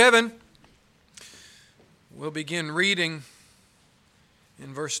7. We'll begin reading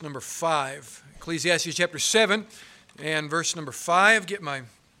in verse number 5. Ecclesiastes chapter 7 and verse number 5. Get my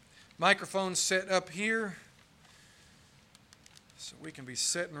microphone set up here so we can be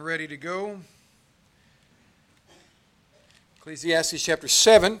set and ready to go. Ecclesiastes chapter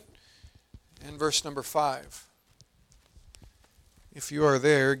 7 and verse number 5. If you are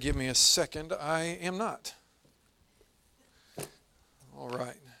there, give me a second. I am not. All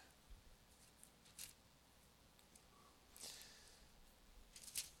right.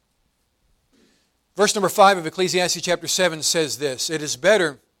 Verse number 5 of Ecclesiastes chapter 7 says this: "It is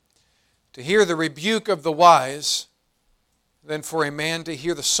better to hear the rebuke of the wise than for a man to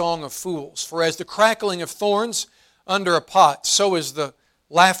hear the song of fools. For as the crackling of thorns under a pot, so is the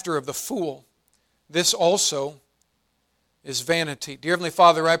laughter of the fool. This also is vanity." Dear Heavenly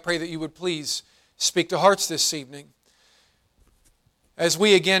Father, I pray that you would please speak to hearts this evening. As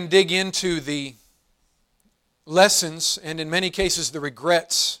we again dig into the lessons, and in many cases the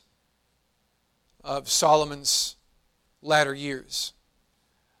regrets of Solomon's latter years,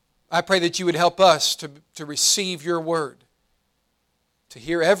 I pray that you would help us to receive your word, to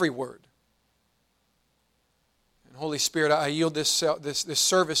hear every word. And Holy Spirit, I yield this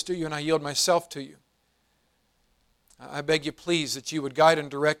service to you, and I yield myself to you. I beg you, please, that you would guide and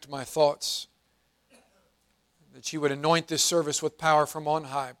direct my thoughts, that you would anoint this service with power from on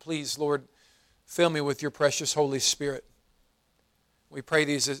high. Please, Lord, fill me with your precious Holy Spirit. We pray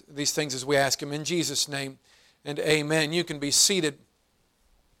these things as we ask them in Jesus' name, and amen. You can be seated.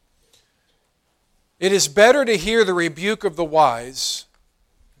 It is better to hear the rebuke of the wise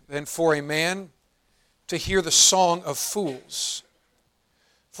than for a man to hear the song of fools.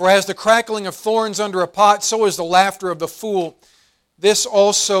 For as the crackling of thorns under a pot, so is the laughter of the fool. This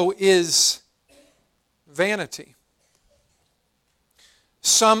also is vanity.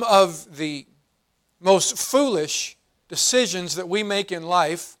 Some of the most foolish decisions that we make in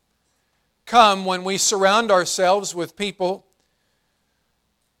life come when we surround ourselves with people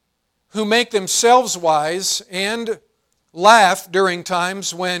who make themselves wise and laugh during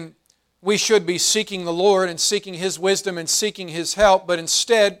times when we should be seeking the Lord and seeking His wisdom and seeking His help, but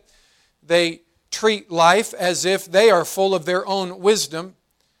instead they treat life as if they are full of their own wisdom.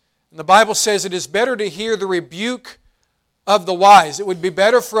 And the Bible says it is better to hear the rebuke of the wise. It would be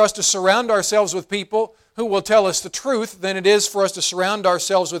better for us to surround ourselves with people who will tell us the truth than it is for us to surround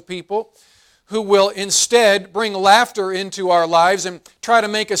ourselves with people who will instead bring laughter into our lives and try to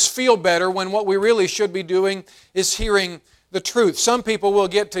make us feel better when what we really should be doing is hearing the truth. Some people will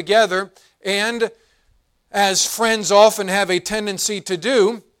get together and, as friends often have a tendency to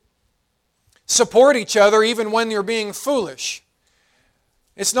do, support each other even when you're being foolish.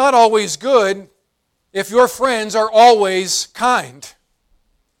 It's not always good if your friends are always kind.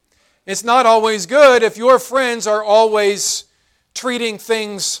 It's not always good if your friends are always treating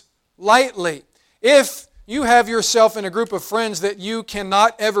things lightly. If you have yourself in a group of friends that you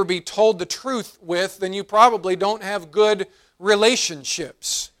cannot ever be told the truth with, then you probably don't have good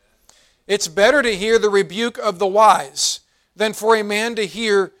relationships. It's better to hear the rebuke of the wise than for a man to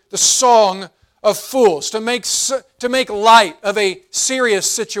hear the song of fools, to make light of a serious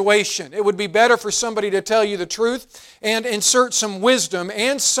situation. It would be better for somebody to tell you the truth and insert some wisdom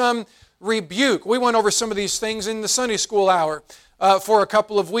and some rebuke. We went over some of these things in the Sunday school hour for a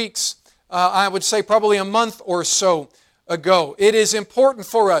couple of weeks. I would say probably a month or so ago. It is important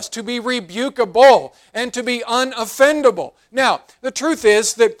for us to be rebukable and to be unoffendable. Now, the truth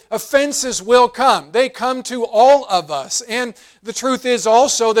is that offenses will come. They come to all of us. And the truth is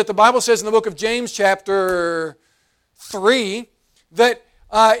also that the Bible says in the book of James chapter 3 that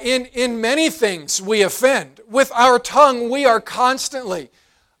in many things we offend. With our tongue we are constantly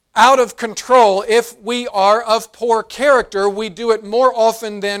out of control. If we are of poor character, we do it more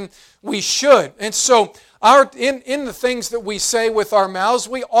often than we should. And so in the things that we say with our mouths,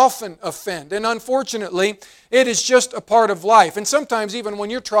 we often offend. And unfortunately, it is just a part of life. And sometimes even when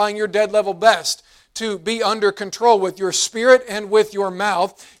you're trying your dead level best to be under control with your spirit and with your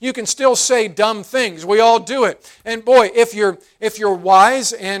mouth, you can still say dumb things. We all do it. And boy, if you're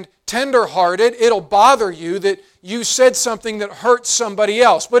wise and tender-hearted, it'll bother you that you said something that hurts somebody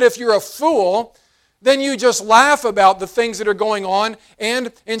else. But if you're a fool, then you just laugh about the things that are going on,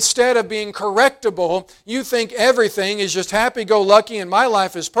 and instead of being correctable, you think everything is just happy-go-lucky and my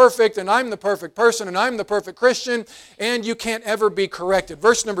life is perfect and I'm the perfect person and I'm the perfect Christian, and you can't ever be corrected.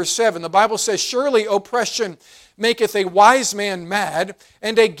 Verse number 7, the Bible says, "Surely oppression maketh a wise man mad,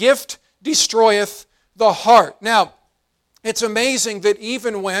 and a gift destroyeth the heart." Now, it's amazing that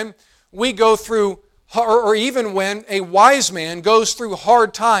even when we go through or even when a wise man goes through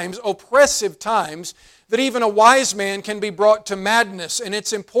hard times, oppressive times, that even a wise man can be brought to madness. And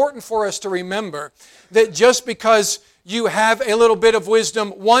it's important for us to remember that just because you have a little bit of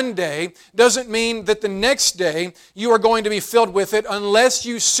wisdom one day doesn't mean that the next day you are going to be filled with it unless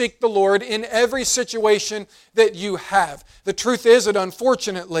you seek the Lord in every situation that you have. The truth is that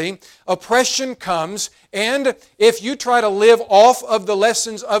unfortunately, oppression comes, and if you try to live off of the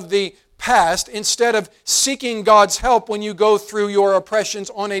lessons of the past instead of seeking God's help when you go through your oppressions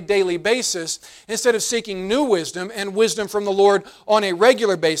on a daily basis, instead of seeking new wisdom and wisdom from the Lord on a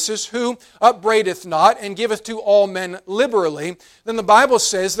regular basis, who upbraideth not and giveth to all men liberally, then the Bible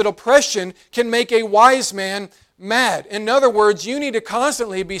says that oppression can make a wise man mad. In other words, you need to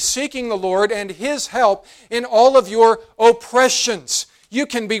constantly be seeking the Lord and His help in all of your oppressions. You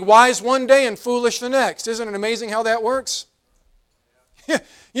can be wise one day and foolish the next. Isn't it amazing how that works?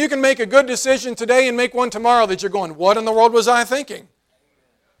 You can make a good decision today and make one tomorrow that you're going, what in the world was I thinking?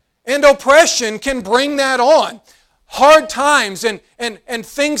 And oppression can bring that on. Hard times and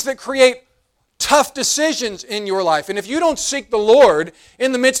things that create tough decisions in your life. And if you don't seek the Lord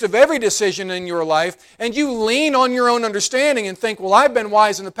in the midst of every decision in your life, and you lean on your own understanding and think, well, I've been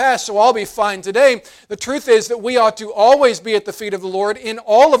wise in the past, so I'll be fine today. The truth is that we ought to always be at the feet of the Lord in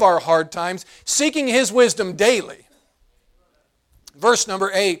all of our hard times, seeking His wisdom daily. Verse number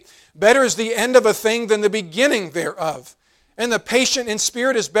 8, better is the end of a thing than the beginning thereof, and the patient in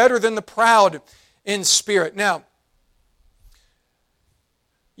spirit is better than the proud in spirit. Now,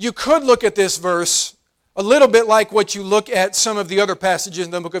 you could look at this verse a little bit like what you look at some of the other passages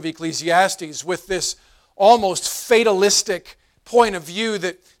in the book of Ecclesiastes, with this almost fatalistic point of view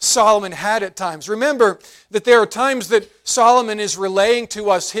that Solomon had at times. Remember that there are times that Solomon is relaying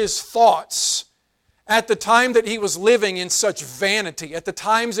to us his thoughts at the time that he was living in such vanity, at the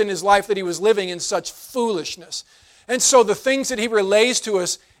times in his life that he was living in such foolishness. And so the things that he relays to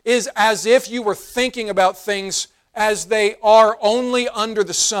us is as if you were thinking about things as they are only under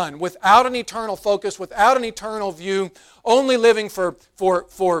the sun, without an eternal focus, without an eternal view, only living for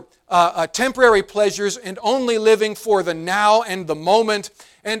temporary pleasures, and only living for the now and the moment.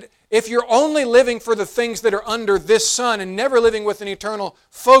 And if you're only living for the things that are under this sun and never living with an eternal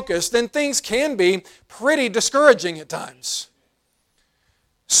focus, then things can be pretty discouraging at times.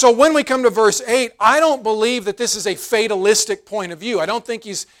 So when we come to verse 8, I don't believe that this is a fatalistic point of view. I don't think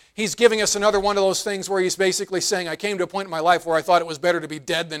he's giving us another one of those things where he's basically saying, I came to a point in my life where I thought it was better to be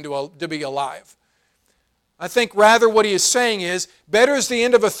dead than to be alive. I think rather what he is saying is, better is the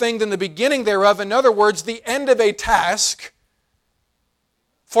end of a thing than the beginning thereof. In other words, the end of a task,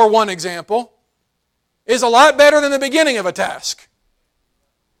 for one example, is a lot better than the beginning of a task.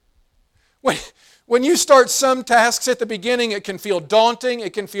 When you start some tasks at the beginning, it can feel daunting,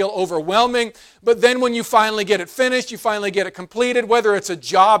 it can feel overwhelming, but then when you finally get it finished, you finally get it completed, whether it's a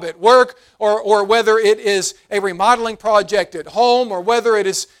job at work, or whether it is a remodeling project at home, or whether it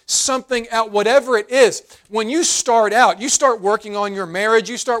is something else, whatever it is, when you start out, you start working on your marriage,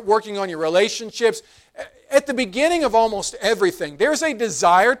 you start working on your relationships. At the beginning of almost everything, there's a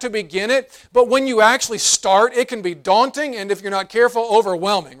desire to begin it, but when you actually start, it can be daunting, and if you're not careful,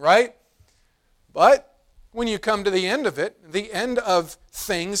 overwhelming, right? But when you come to the end of it, the end of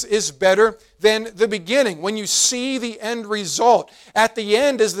things is better than the beginning. When you see the end result, at the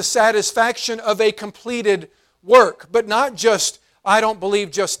end is the satisfaction of a completed work, but not just, I don't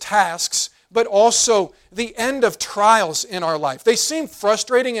believe, just tasks, but also the end of trials in our life. They seem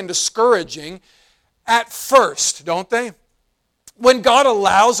frustrating and discouraging at first, don't they? When God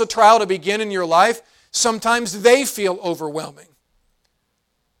allows a trial to begin in your life, sometimes they feel overwhelming.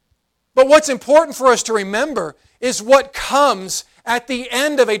 But what's important for us to remember is what comes at the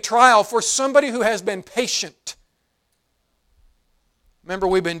end of a trial for somebody who has been patient. Remember,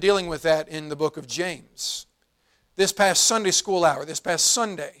 we've been dealing with that in the book of James. This past Sunday school hour, this past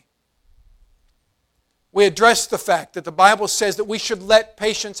Sunday, we addressed the fact that the Bible says that we should let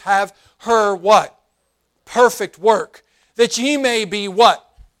patience have her what? Perfect work. That ye may be what?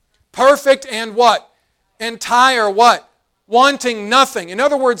 Perfect and what? Entire what? Wanting nothing. In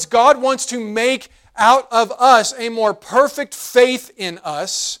other words, God wants to make out of us a more perfect faith in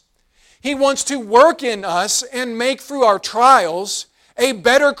us. He wants to work in us and make through our trials a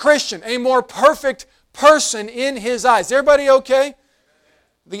better Christian, a more perfect person in His eyes. Is everybody okay?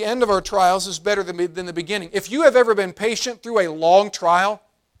 The end of our trials is better than the beginning. If you have ever been patient through a long trial,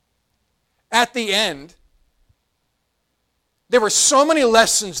 at the end, there were so many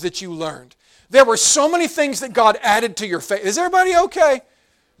lessons that you learned. There were so many things that God added to your faith. Is everybody okay?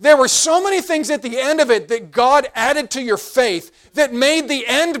 There were so many things at the end of it that God added to your faith that made the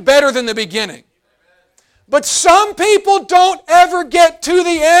end better than the beginning. But some people don't ever get to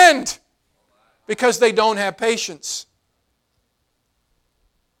the end because they don't have patience.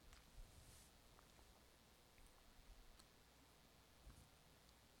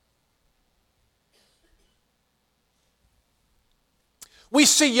 We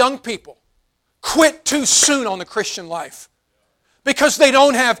see young people quit too soon on the Christian life because they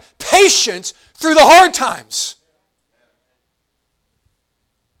don't have patience through the hard times.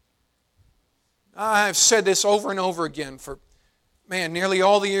 I've said this over and over again for, nearly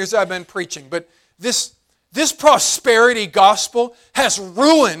all the years I've been preaching, but this prosperity gospel has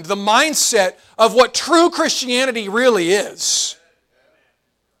ruined the mindset of what true Christianity really is.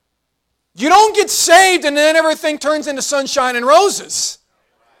 You don't get saved and then everything turns into sunshine and roses.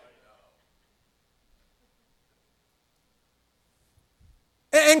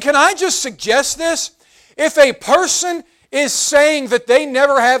 And can I just suggest this? If a person is saying that they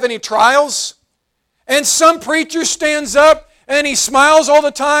never have any trials, and some preacher stands up and he smiles all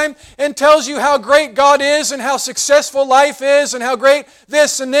the time and tells you how great God is and how successful life is and how great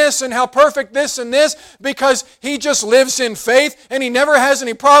this and how perfect this and this because he just lives in faith and he never has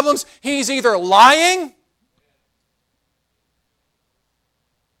any problems, he's either lying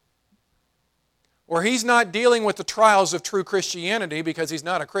or he's not dealing with the trials of true Christianity because he's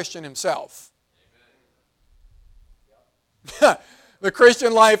not a Christian himself. The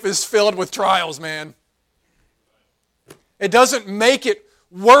Christian life is filled with trials, man. It doesn't make it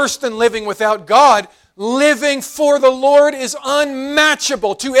worse than living without God. Living for the Lord is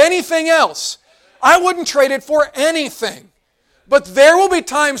unmatchable to anything else. I wouldn't trade it for anything. But there will be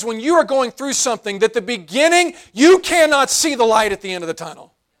times when you are going through something that the beginning, you cannot see the light at the end of the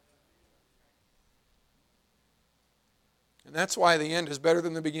tunnel. And that's why the end is better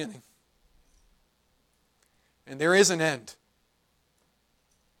than the beginning. And there is an end.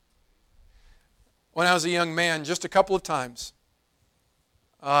 When I was a young man, just a couple of times,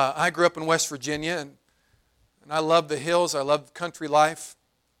 I grew up in West Virginia, and I loved the hills, I loved country life.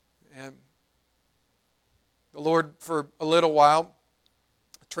 And the Lord, for a little while,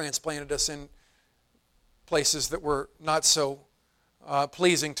 transplanted us in places that were not so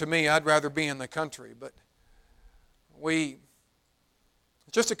pleasing to me. I'd rather be in the country, but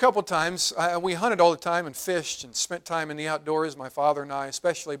just a couple times, we hunted all the time and fished and spent time in the outdoors, my father and I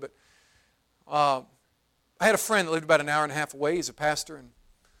especially. But I had a friend that lived about an hour and a half away. He's a pastor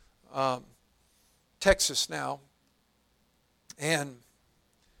in Texas now. And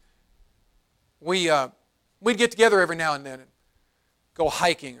we'd get together every now and then and go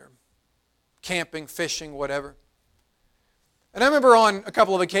hiking or camping, fishing, whatever. And I remember on a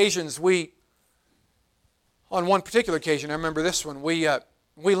couple of occasions, on one particular occasion, I remember this one, we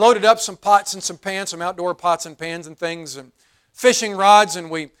loaded up some pots and some pans, some outdoor pots and pans and things, and fishing rods, and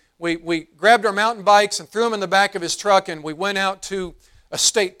we grabbed our mountain bikes and threw them in the back of his truck, and we went out to a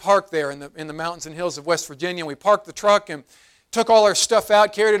state park there in the mountains and hills of West Virginia. We parked the truck and took all our stuff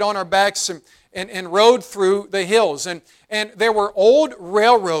out, carried it on our backs, and rode through the hills. And there were old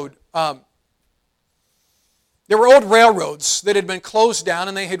railroads that had been closed down,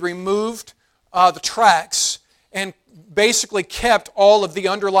 and they had removed the tracks and basically kept all of the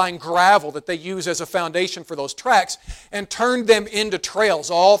underlying gravel that they use as a foundation for those tracks and turned them into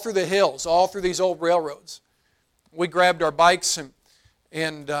trails all through the hills, all through these old railroads. We grabbed our bikes and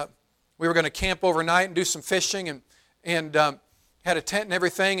we were going to camp overnight and do some fishing and had a tent and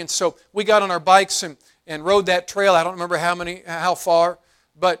everything. And so we got on our bikes and rode that trail. I don't remember how far,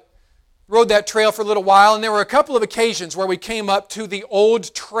 but rode that trail for a little while. And there were a couple of occasions where we came up to the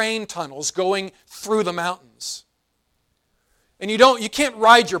old train tunnels going through the mountains. And you can't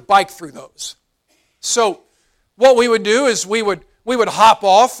ride your bike through those. So what we would do is we would hop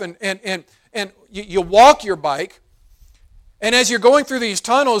off and you walk your bike. And as you're going through these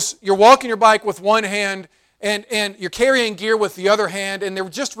tunnels, you're walking your bike with one hand and you're carrying gear with the other hand, and there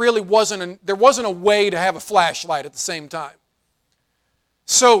just really wasn't a way to have a flashlight at the same time.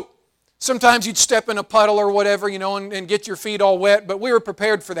 So sometimes you'd step in a puddle or whatever, and get your feet all wet, but we were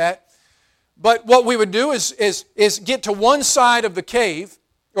prepared for that. But what we would do is get to one side of the cave,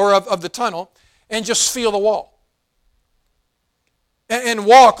 or of the tunnel, and just feel the wall. And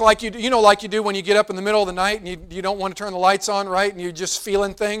walk like you do when you get up in the middle of the night and you don't want to turn the lights on, right? And you're just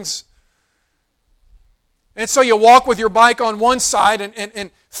feeling things. And so you walk with your bike on one side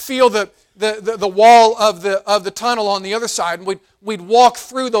and feel the wall of the tunnel on the other side. And we'd walk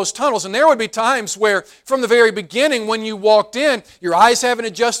through those tunnels. And there would be times where, from the very beginning, when you walked in, your eyes haven't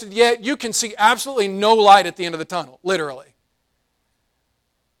adjusted yet. You can see absolutely no light at the end of the tunnel, literally.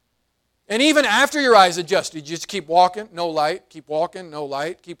 And even after your eyes adjust, you just keep walking, no light, keep walking, no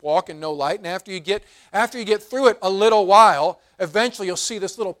light, keep walking, no light. And after you get through it a little while, eventually you'll see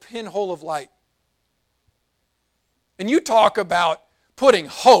this little pinhole of light. And you talk about putting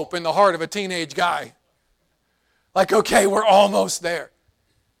hope in the heart of a teenage guy. Like, okay, we're almost there.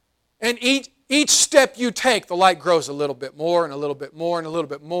 And each step you take, the light grows a little bit more and a little bit more and a little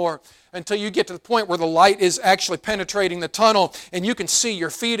bit more until you get to the point where the light is actually penetrating the tunnel and you can see your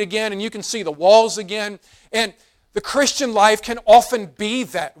feet again and you can see the walls again. And the Christian life can often be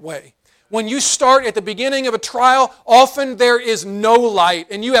that way. When you start at the beginning of a trial, often there is no light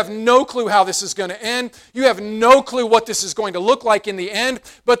and you have no clue how this is going to end. You have no clue what this is going to look like in the end.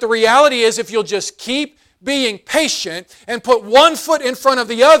 But the reality is, if you'll just keep being patient and put one foot in front of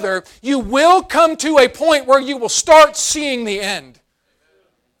the other, you will come to a point where you will start seeing the end.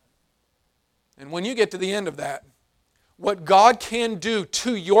 And when you get to the end of that, what God can do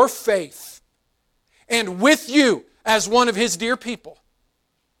to your faith and with you as one of His dear people,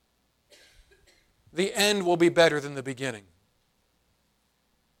 the end will be better than the beginning.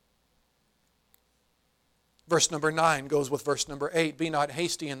 Verse number 9 goes with verse number 8. Be not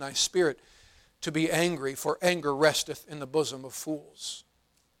hasty in thy spirit to be angry, for anger resteth in the bosom of fools.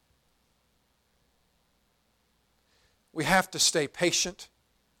 We have to stay patient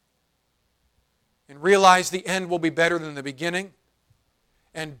and realize the end will be better than the beginning.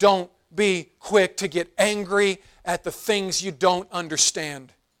 And don't be quick to get angry at the things you don't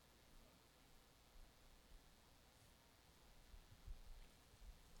understand.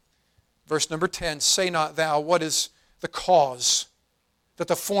 Verse number 10, say not thou, what is the cause that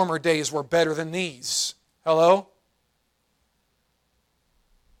the former days were better than these? Hello?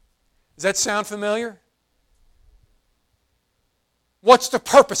 Does that sound familiar? What's the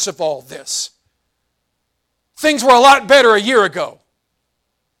purpose of all this? Things were a lot better a year ago.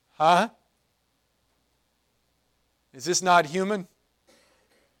 Huh? Is this not human?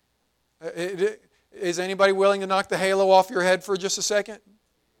 Is anybody willing to knock the halo off your head for just a second?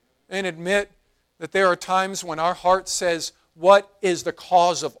 And admit that there are times when our heart says, what is the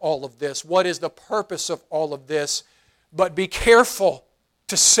cause of all of this? What is the purpose of all of this? But be careful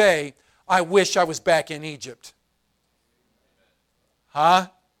to say, I wish I was back in Egypt. Huh?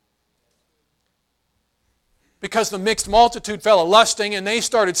 Because the mixed multitude fell a-lusting and they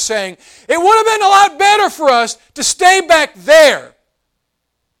started saying, it would have been a lot better for us to stay back there.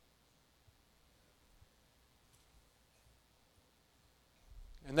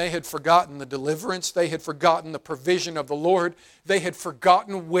 And they had forgotten the deliverance. They had forgotten the provision of the Lord. They had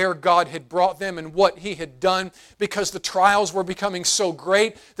forgotten where God had brought them and what He had done, because the trials were becoming so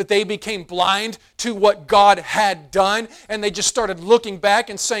great that they became blind to what God had done. And they just started looking back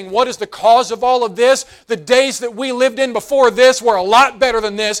and saying, what is the cause of all of this? The days that we lived in before this were a lot better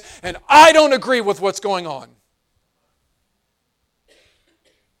than this, and I don't agree with what's going on.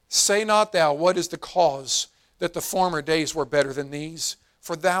 Say not thou, what is the cause that the former days were better than these?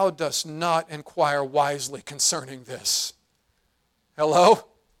 For thou dost not inquire wisely concerning this. Hello?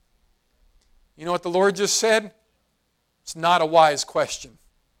 You know what the Lord just said? It's not a wise question.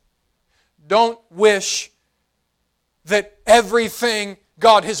 Don't wish that everything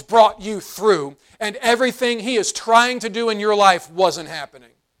God has brought you through and everything He is trying to do in your life wasn't happening.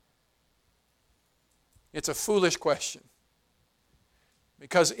 It's a foolish question.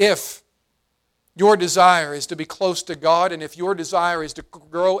 Because if your desire is to be close to God, and if your desire is to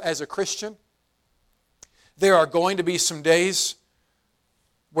grow as a Christian, there are going to be some days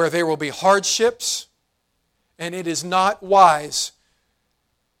where there will be hardships, and it is not wise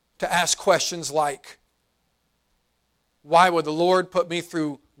to ask questions like, why would the Lord put me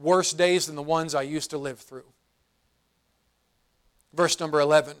through worse days than the ones I used to live through? Verse number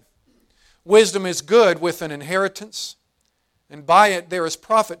 11. Wisdom is good with an inheritance, and by it there is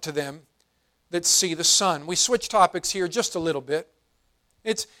profit to them that see the sun. We switch topics here just a little bit.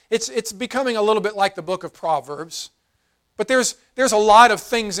 It's becoming a little bit like the book of Proverbs. But there's a lot of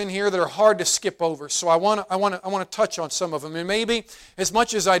things in here that are hard to skip over. So I want to touch on some of them. And maybe as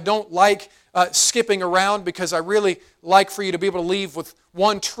much as I don't like skipping around, because I really like for you to be able to leave with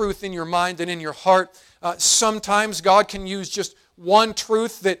one truth in your mind and in your heart, sometimes God can use just one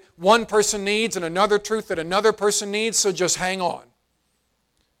truth that one person needs and another truth that another person needs. So just hang on.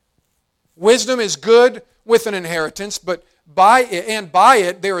 Wisdom is good with an inheritance, but by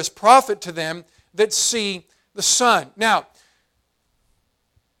it there is profit to them that see the sun. Now,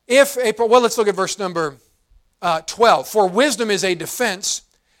 let's look at verse number 12. For wisdom is a defense,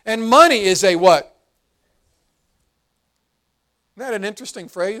 and money is a what? Isn't that an interesting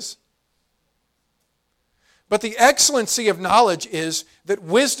phrase? But the excellency of knowledge is that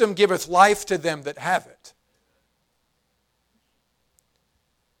wisdom giveth life to them that have it.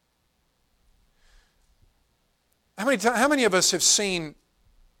 How many of us have seen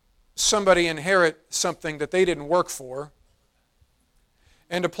somebody inherit something that they didn't work for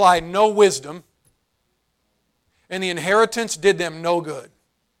and apply no wisdom, and the inheritance did them no good?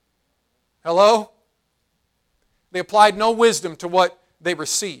 Hello? They applied no wisdom to what they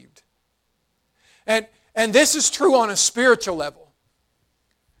received. And this is true on a spiritual level.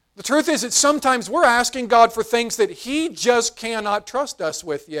 The truth is that sometimes we're asking God for things that He just cannot trust us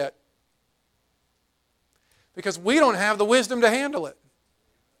with yet, because we don't have the wisdom to handle it.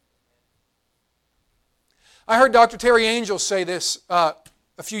 I heard Dr. Terry Angel say this a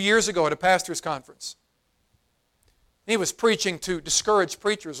few years ago at a pastor's conference. He was preaching to discouraged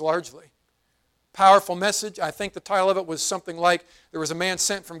preachers largely. Powerful message. I think the title of it was something like, there was a man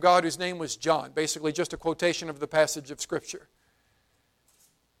sent from God whose name was John. Basically just a quotation of the passage of Scripture.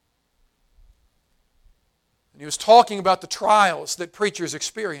 And he was talking about the trials that preachers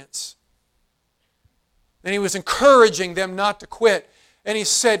experience. And he was encouraging them not to quit. And he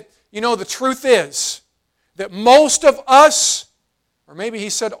said, the truth is that most of us, or maybe he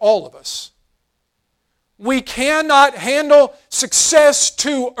said all of us, we cannot handle success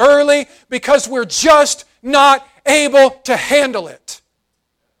too early because we're just not able to handle it.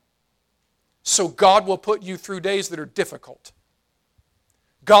 So God will put you through days that are difficult.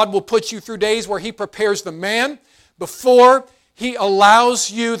 God will put you through days where He prepares the man before He allows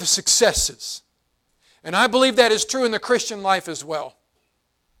you the successes. And I believe that is true in the Christian life as well.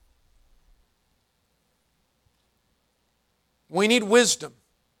 We need wisdom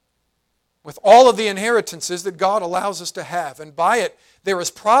with all of the inheritances that God allows us to have. And by it, there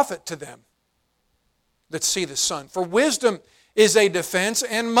is profit to them that see the Son. For wisdom is a defense,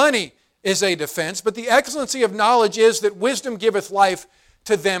 and money is a defense. But the excellency of knowledge is that wisdom giveth life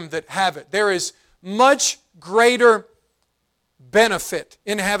to them that have it. There is much greater benefit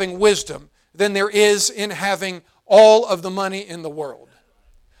in having wisdom than there is in having all of the money in the world.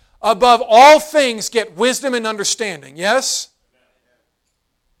 Above all things, get wisdom and understanding. Yes?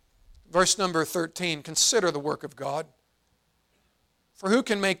 Verse number 13, consider the work of God. For who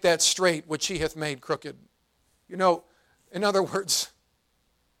can make that straight which He hath made crooked? In other words,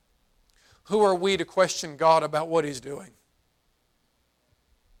 who are we to question God about what He's doing?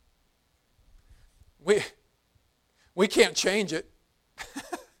 We can't change it.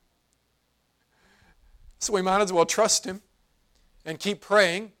 So we might as well trust Him and keep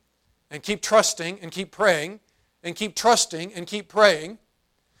praying and keep trusting and keep praying and keep trusting and keep praying.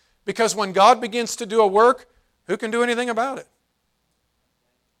 Because when God begins to do a work, who can do anything about it?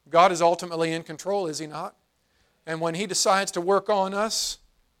 God is ultimately in control, is He not? And when He decides to work on us,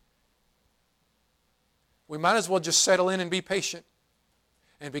 we might as well just settle in and be patient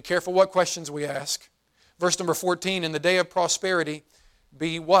and be careful what questions we ask. Verse number 14, in the day of prosperity,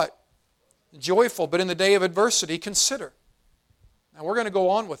 be what? Joyful, but in the day of adversity, consider. Now we're going to go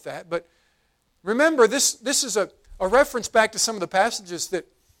on with that, but remember, this is a reference back to some of the passages that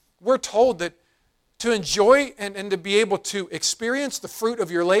we're told that to enjoy and to be able to experience the fruit of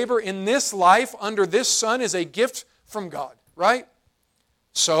your labor in this life under this sun is a gift from God, right?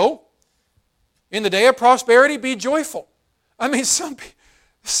 So, in the day of prosperity, be joyful. I mean, some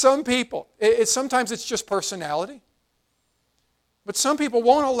people, sometimes it's just personality. But some people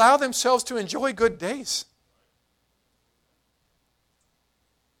won't allow themselves to enjoy good days.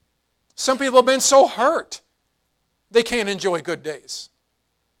 Some people have been so hurt, they can't enjoy good days.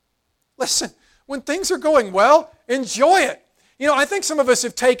 Listen, when things are going well, enjoy it. I think some of us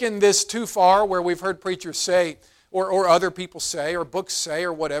have taken this too far where we've heard preachers say, or other people say, or books say,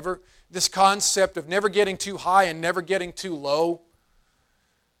 or whatever, this concept of never getting too high and never getting too low.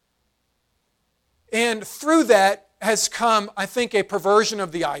 And through that has come, I think, a perversion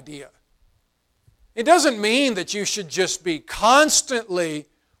of the idea. It doesn't mean that you should just be constantly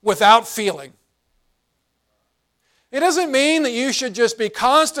without feeling. It doesn't mean that you should just be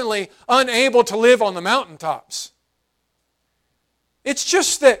constantly unable to live on the mountaintops. It's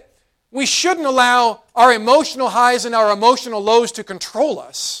just that we shouldn't allow our emotional highs and our emotional lows to control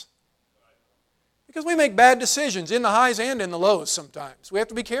us. Because we make bad decisions in the highs and in the lows sometimes. We have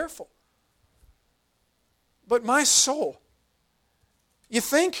to be careful. But my soul, you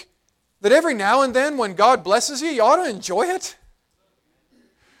think that every now and then when God blesses you, you ought to enjoy it?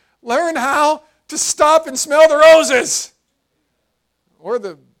 Learn how to stop and smell the roses or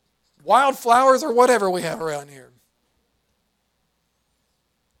the wildflowers or whatever we have around here.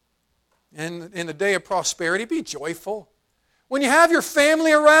 And in the day of prosperity, be joyful. When you have your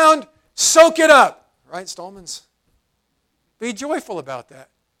family around, soak it up, Right, Stallmans? Be joyful about that.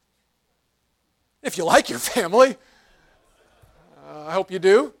 If you like your family. I hope you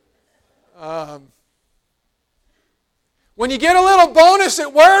do. When you get a little bonus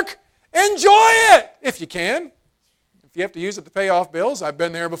at work, enjoy it if you can. If you have to use it to pay off bills, I've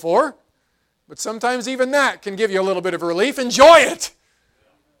been there before. But sometimes even that can give you a little bit of relief. Enjoy it.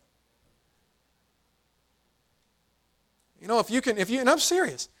 You know, and I'm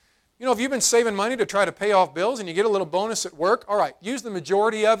serious. You know, if you've been saving money to try to pay off bills and you get a little bonus at work, all right, use the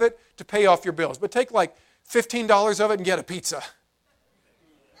majority of it to pay off your bills. But take like $15 of it and get a pizza.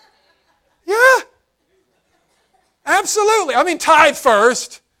 Yeah. Absolutely. I mean, tithe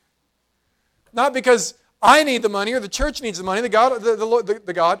first. Not because I need the money or the church needs the money. The God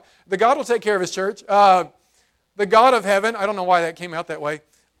will take care of His church. The God of heaven, I don't know why that came out that way.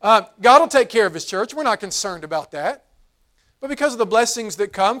 God will take care of His church. We're not concerned about that. But because of the blessings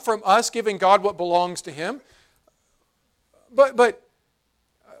that come from us giving God what belongs to Him. But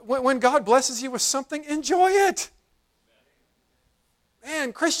when God blesses you with something, enjoy it.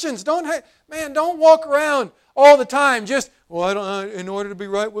 Man, Christians, don't walk around all the time just, in order to be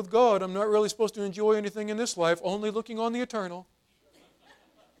right with God, I'm not really supposed to enjoy anything in this life, only looking on the eternal.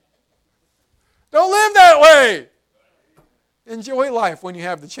 Don't live that way. Enjoy life when you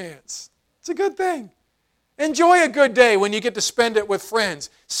have the chance. It's a good thing. Enjoy a good day when you get to spend it with friends.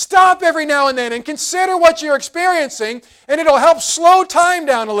 Stop every now and then and consider what you're experiencing, and it'll help slow time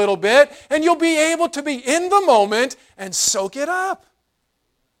down a little bit, and you'll be able to be in the moment and soak it up.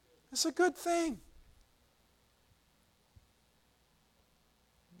 It's a good thing.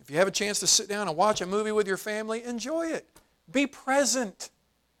 If you have a chance to sit down and watch a movie with your family, enjoy it. Be present.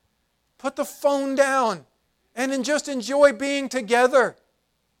 Put the phone down and then just enjoy being together.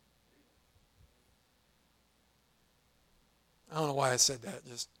 I don't know why I said that.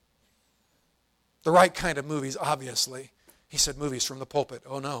 Just the right kind of movies, obviously. He said movies from the pulpit.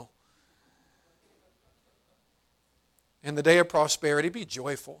 Oh no. In the day of prosperity, be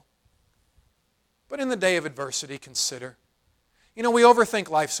joyful. But in the day of adversity, consider. You know, we overthink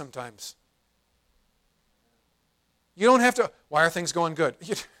life sometimes. You don't have to, why are things going good?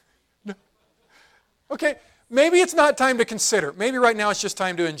 No. Okay, maybe it's not time to consider. Maybe right now it's just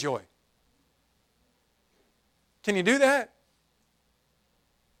time to enjoy. Can you do that?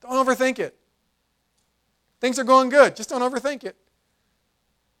 Don't overthink it. Things are going good. Just don't overthink it.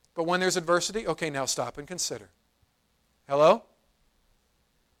 But when there's adversity, okay, now stop and consider. Hello?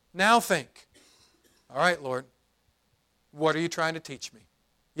 Now think. All right, Lord, what are you trying to teach me?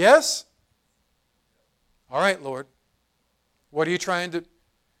 Yes? All right, Lord, what are you trying to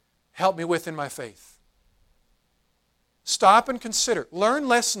help me with in my faith? Stop and consider. Learn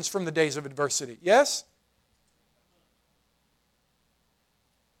lessons from the days of adversity. Yes?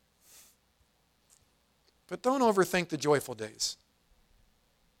 But don't overthink the joyful days.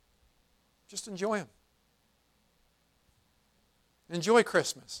 Just enjoy them. Enjoy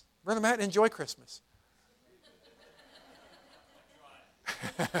Christmas. Brother Matt, enjoy Christmas.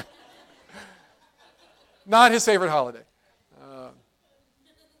 Not his favorite holiday.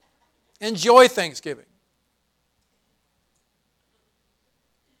 Enjoy Thanksgiving.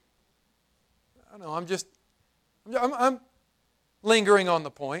 I don't know, I'm lingering on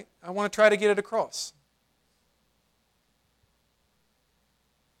the point. I want to try to get it across.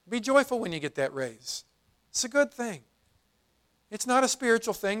 Be joyful when you get that raise. It's a good thing. It's not a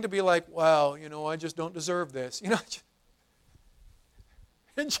spiritual thing to be like, wow, I just don't deserve this.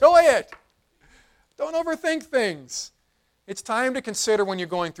 Enjoy it. Don't overthink things. It's time to consider when you're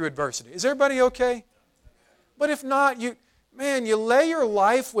going through adversity. Is everybody okay? But if not, you lay your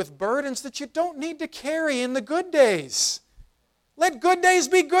life with burdens that you don't need to carry in the good days. Let good days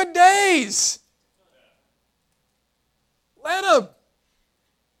be good days. Let them.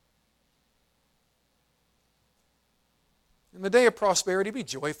 In the day of prosperity, be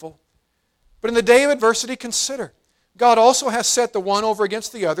joyful. But in the day of adversity, consider. God also has set the one over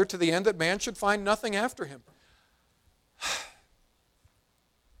against the other to the end that man should find nothing after him.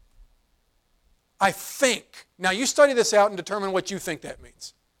 I think. Now you study this out and determine what you think that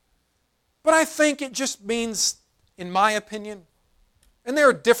means. But I think it just means, in my opinion, and there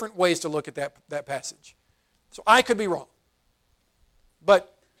are different ways to look at that passage. So I could be wrong.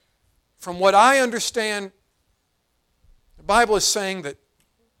 But from what I understand, the Bible is saying that,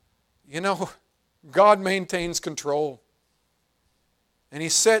 God maintains control. And He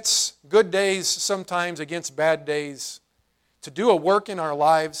sets good days sometimes against bad days to do a work in our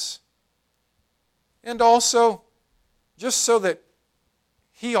lives. And also, just so that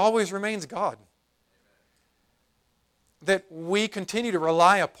He always remains God. That we continue to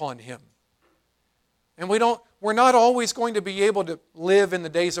rely upon Him. And we're not always going to be able to live in the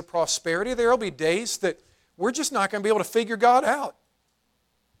days of prosperity. There will be days that we're just not going to be able to figure God out.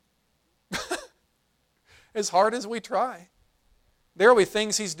 As hard as we try. There will be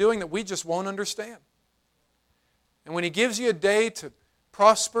things He's doing that we just won't understand. And when He gives you a day to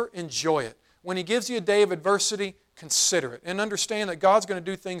prosper, enjoy it. When He gives you a day of adversity, consider it. And understand that God's going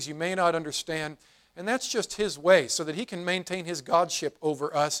to do things you may not understand. And that's just His way, so that He can maintain His Godship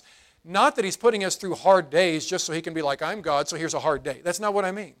over us. Not that He's putting us through hard days just so He can be like, I'm God, so here's a hard day. That's not what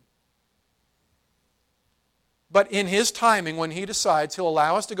I mean. But in His timing, when He decides, He'll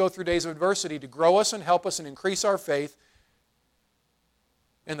allow us to go through days of adversity to grow us and help us and increase our faith.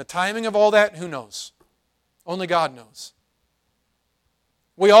 And the timing of all that, who knows? Only God knows.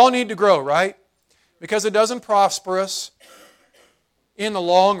 We all need to grow, right? Because it doesn't prosper us in the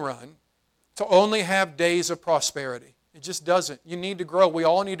long run to only have days of prosperity. It just doesn't. You need to grow. We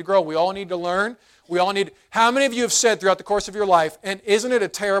all need to grow. We all need to learn. We all need... How many of you have said throughout the course of your life, and isn't it a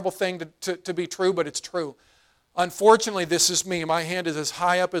terrible thing to be true, but it's true. Unfortunately, this is me. My hand is as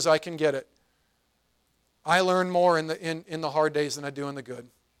high up as I can get it. I learn more in the hard days than I do in the good.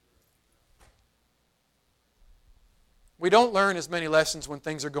 We don't learn as many lessons when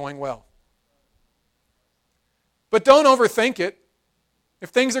things are going well. But don't overthink it. If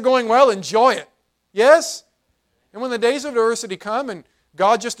things are going well, enjoy it. Yes? And when the days of adversity come and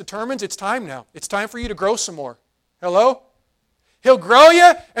God just determines it's time now. It's time for you to grow some more. Hello? He'll grow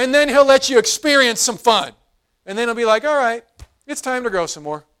you and then He'll let you experience some fun. And then He'll be like, all right, it's time to grow some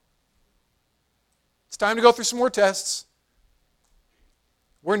more. It's time to go through some more tests.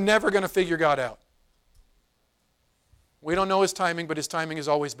 We're never going to figure God out. We don't know His timing, but His timing is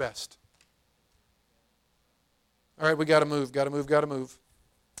always best. All right, we got to move, got to move, got to move.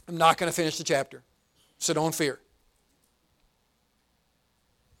 I'm not going to finish the chapter, so don't fear.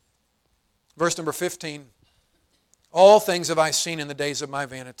 Verse number 15. All things have I seen in the days of my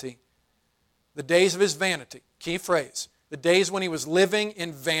vanity. The days of His vanity. Key phrase. The days when He was living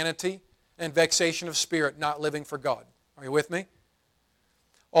in vanity and vexation of spirit, not living for God. Are you with me?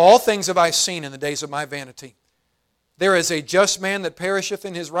 All things have I seen in the days of my vanity. There is a just man that perisheth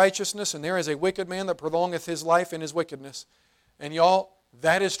in his righteousness, and there is a wicked man that prolongeth his life in his wickedness. And y'all,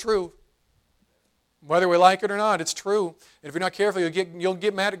 that is true. Whether we like it or not, it's true. And if you're not careful, you'll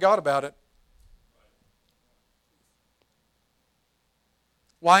get mad at God about it.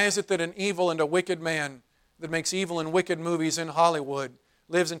 Why is it that an evil and a wicked man that makes evil and wicked movies in Hollywood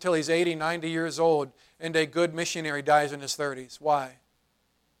lives until he's 80, 90 years old, and a good missionary dies in his 30s? Why?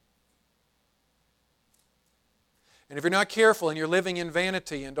 And if you're not careful and you're living in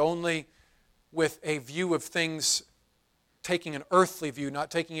vanity and only with a view of things, taking an earthly view,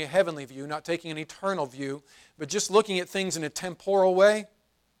 not taking a heavenly view, not taking an eternal view, but just looking at things in a temporal way,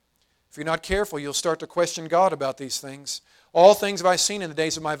 if you're not careful, you'll start to question God about these things. All things have I seen in the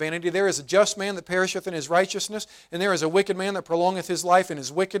days of my vanity. There is a just man that perisheth in his righteousness, and there is a wicked man that prolongeth his life in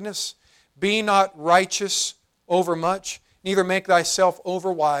his wickedness. Be not righteous over much, neither make thyself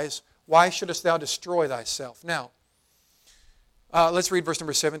over wise. Why shouldest thou destroy thyself? Now, let's read verse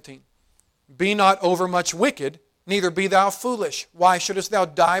number 17. Be not over much wicked, neither be thou foolish. Why shouldest thou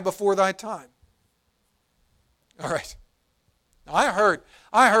die before thy time? All right. Now,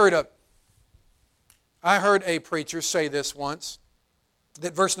 I heard a preacher say this once,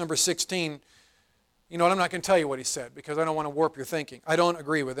 that verse number 16, you know what, I'm not going to tell you what he said because I don't want to warp your thinking. I don't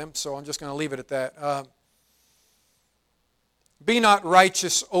agree with him, so I'm just going to leave it at that. Be not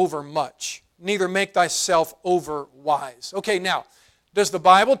righteous over much, neither make thyself over wise. Okay, now, does the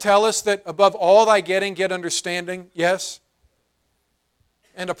Bible tell us that above all thy getting, get understanding? Yes.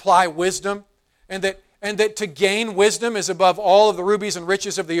 And apply wisdom? And that to gain wisdom is above all of the rubies and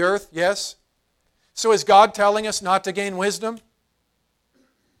riches of the earth? Yes. So is God telling us not to gain wisdom?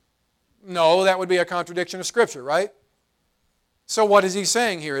 No, that would be a contradiction of Scripture, right? So what is He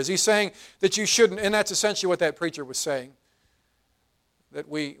saying here? Is He saying that you shouldn't, and that's essentially what that preacher was saying.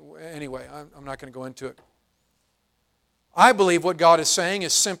 Anyway, I'm not going to go into it. I believe what God is saying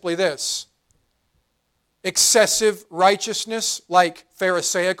is simply this. Excessive righteousness, like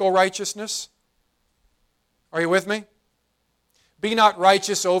Pharisaical righteousness. Are you with me? Be not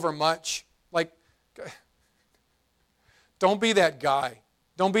righteous over much. Like, don't be that guy.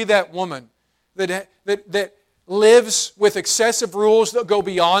 Don't be that woman that lives with excessive rules that go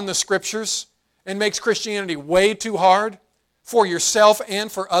beyond the Scriptures and makes Christianity way too hard for yourself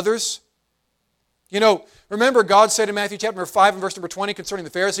and for others. You know, remember God said in Matthew chapter 5 and verse number 20 concerning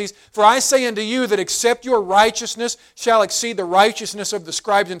the Pharisees, "For I say unto you that except your righteousness shall exceed the righteousness of the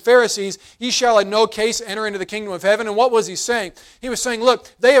scribes and Pharisees, ye shall in no case enter into the kingdom of heaven." And what was he saying? He was saying,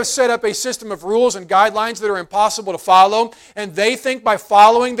 look, they have set up a system of rules and guidelines that are impossible to follow, and they think by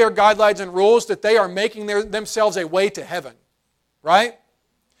following their guidelines and rules that they are making themselves a way to heaven. Right?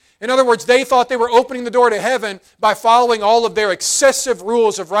 In other words, they thought they were opening the door to heaven by following all of their excessive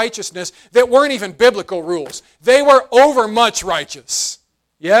rules of righteousness that weren't even biblical rules. They were overmuch righteous.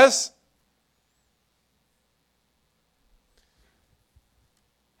 Yes?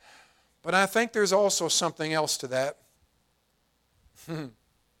 But I think there's also something else to that.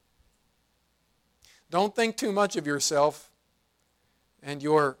 Don't think too much of yourself and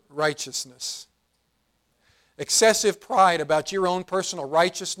your righteousness. Excessive pride about your own personal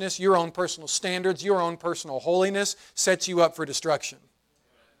righteousness, your own personal standards, your own personal holiness sets you up for destruction.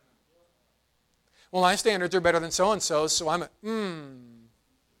 Well, my standards are better than so-and-so's, so I'm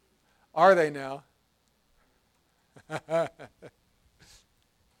Are they now?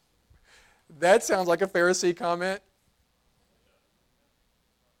 That sounds like a Pharisee comment.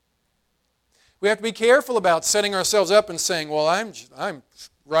 We have to be careful about setting ourselves up and saying, well, I'm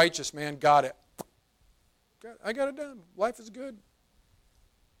righteous, man, got it. I got it done. Life is good.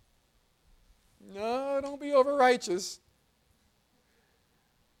 No, don't be over-righteous.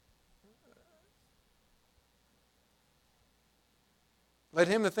 Let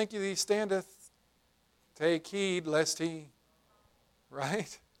him that thinketh he standeth take heed lest he...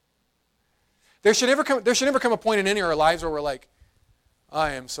 Right? There should never come a point in any of our lives where we're like,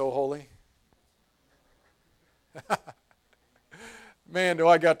 I am so holy. Man, do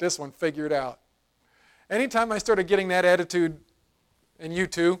I got this one figured out. Anytime I started getting that attitude, and you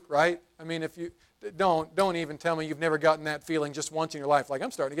too, right? I mean, if you don't even tell me you've never gotten that feeling just once in your life, like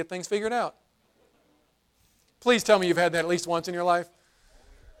I'm starting to get things figured out. Please tell me you've had that at least once in your life.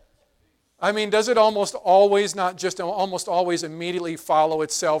 I mean, does it almost always immediately follow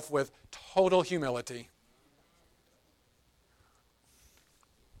itself with total humility?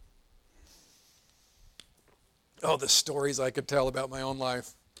 Oh, the stories I could tell about my own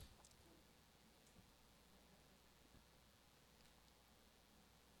life.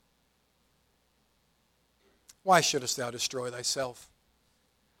 Why shouldest thou destroy thyself?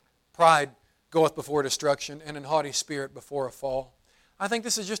 Pride goeth before destruction, and an haughty spirit before a fall. I think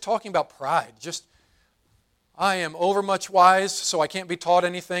this is just talking about pride. Just, I am overmuch wise, so I can't be taught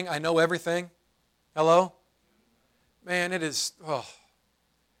anything. I know everything. Hello? Man, it is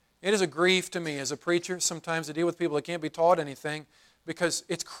a grief to me as a preacher sometimes to deal with people that can't be taught anything, because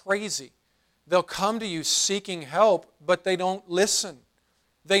it's crazy. They'll come to you seeking help, but they don't listen.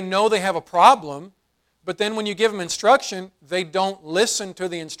 They know they have a problem, but then when you give them instruction, they don't listen to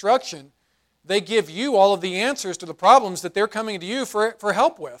the instruction. They give you all of the answers to the problems that they're coming to you for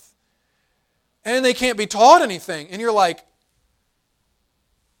help with. And they can't be taught anything. And you're like,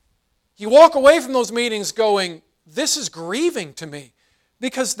 you walk away from those meetings going, this is grieving to me.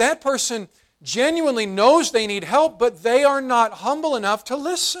 Because that person genuinely knows they need help, but they are not humble enough to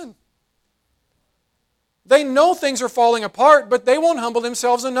listen. They know things are falling apart, but they won't humble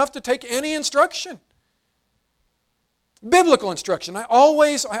themselves enough to take any instruction. Biblical instruction. I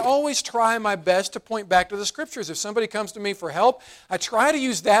always try my best to point back to the Scriptures. If somebody comes to me for help, I try to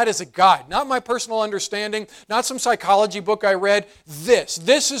use that as a guide. Not my personal understanding, not some psychology book I read.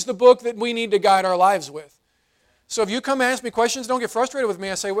 This is the book that we need to guide our lives with. So if you come ask me questions, don't get frustrated with me.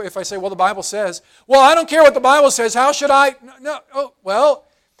 If I say, well, the Bible says, well, I don't care what the Bible says. How should I? No. Oh, well,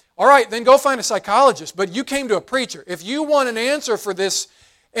 all right, then go find a psychologist. But you came to a preacher. If you want an answer for this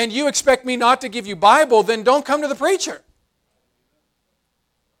and you expect me not to give you Bible, then don't come to the preacher.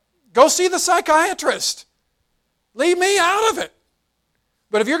 Go see the psychiatrist. Leave me out of it.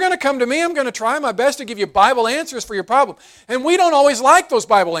 But if you're going to come to me, I'm going to try my best to give you Bible answers for your problem. And we don't always like those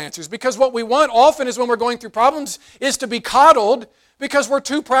Bible answers, because what we want often is when we're going through problems is to be coddled, because we're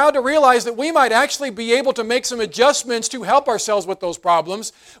too proud to realize that we might actually be able to make some adjustments to help ourselves with those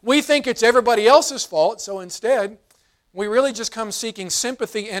problems. We think it's everybody else's fault, so instead, we really just come seeking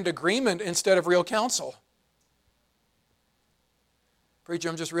sympathy and agreement instead of real counsel. Preacher,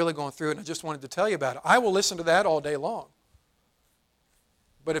 I'm just really going through it, and I just wanted to tell you about it. I will listen to that all day long.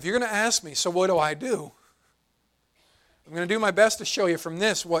 But if you're going to ask me, so what do I do? I'm going to do my best to show you from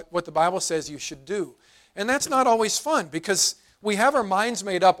this what the Bible says you should do. And that's not always fun, because we have our minds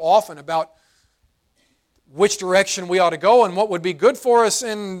made up often about which direction we ought to go and what would be good for us,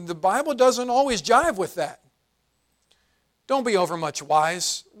 and the Bible doesn't always jive with that. Don't be overmuch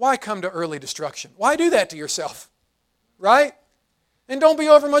wise. Why come to early destruction? Why do that to yourself? Right? And don't be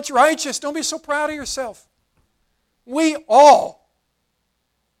overmuch righteous. Don't be so proud of yourself. We all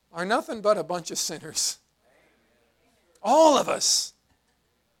are nothing but a bunch of sinners. All of us.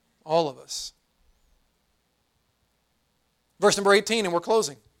 All of us. Verse number 18, and we're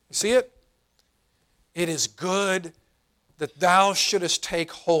closing. You see it? It is good that thou shouldest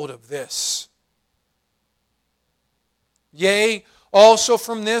take hold of this. Yea, also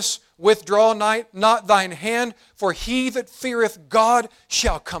from this withdraw not thine hand, for he that feareth God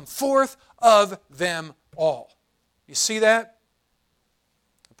shall come forth of them all. You see that?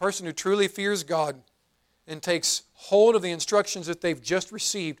 A person who truly fears God and takes hold of the instructions that they've just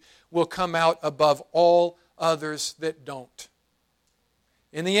received will come out above all others that don't.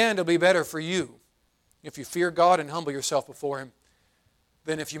 In the end, it'll be better for you if you fear God and humble yourself before Him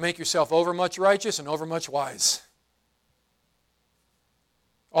than if you make yourself overmuch righteous and overmuch wise.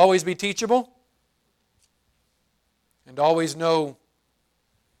 Always be teachable and always know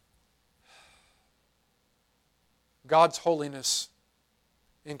God's holiness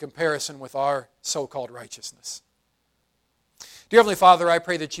in comparison with our so-called righteousness. Dear Heavenly Father, I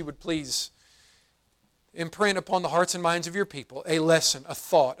pray that you would please imprint upon the hearts and minds of your people a lesson, a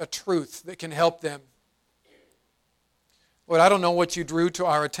thought, a truth that can help them. Lord, I don't know what you drew to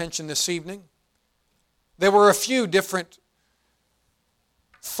our attention this evening. There were a few different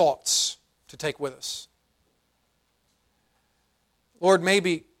thoughts to take with us. Lord,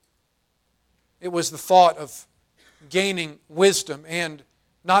 maybe it was the thought of gaining wisdom and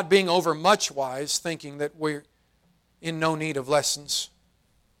not being over much wise, thinking that we're in no need of lessons.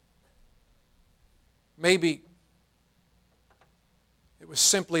 Maybe it was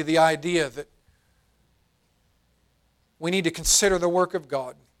simply the idea that we need to consider the work of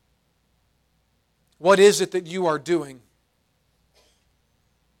God. What is it that you are doing?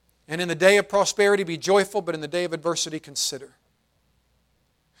 And in the day of prosperity, be joyful, but in the day of adversity, consider.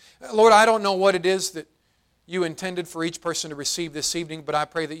 Lord, I don't know what it is that you intended for each person to receive this evening, but I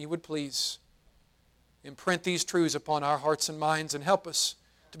pray that you would please imprint these truths upon our hearts and minds and help us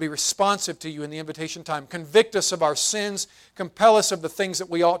to be responsive to you in the invitation time. Convict us of our sins. Compel us of the things that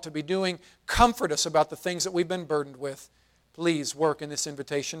we ought to be doing. Comfort us about the things that we've been burdened with. Please work in this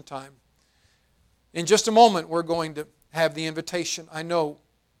invitation time. In just a moment, we're going to have the invitation. I know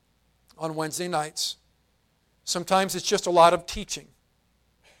on Wednesday nights, sometimes it's just a lot of teaching.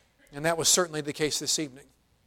 And that was certainly the case this evening.